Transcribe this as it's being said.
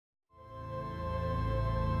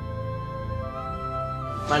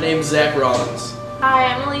My name's Zach Rollins. Hi,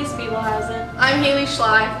 I'm Elise Biebelhausen. I'm Haley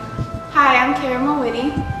Schley. Hi, I'm Karen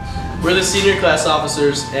Mulwitty. We're the senior class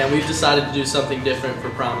officers, and we've decided to do something different for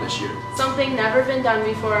prom this year. Something never been done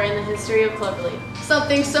before in the history of Cloverleaf.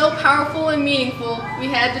 Something so powerful and meaningful, we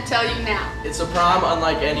had to tell you now. It's a prom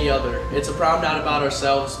unlike any other. It's a prom not about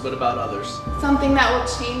ourselves, but about others. Something that will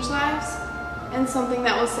change lives and something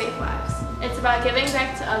that will save lives. It's about giving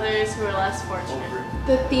back to others who are less fortunate.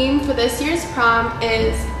 The theme for this year's prom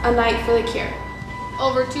is A Night for the Cure.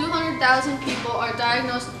 Over 200,000 people are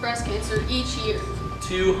diagnosed with breast cancer each year.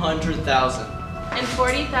 200,000. And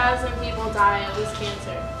 40,000 people die of this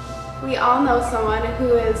cancer. We all know someone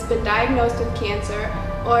who has been diagnosed with cancer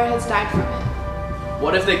or has died from it.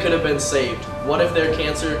 What if they could have been saved? What if their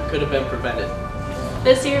cancer could have been prevented?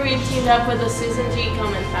 This year we've teamed up with the Susan G.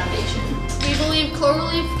 Komen Foundation. We believe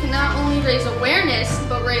Cloverleaf can not only raise awareness,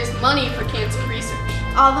 but raise money for cancer research.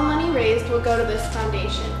 All the money raised will go to this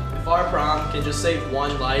foundation. If our prom can just save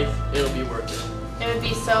one life, it'll be worth it. It would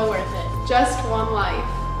be so worth it. Just one life.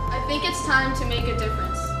 I think it's time to make a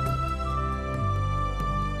difference.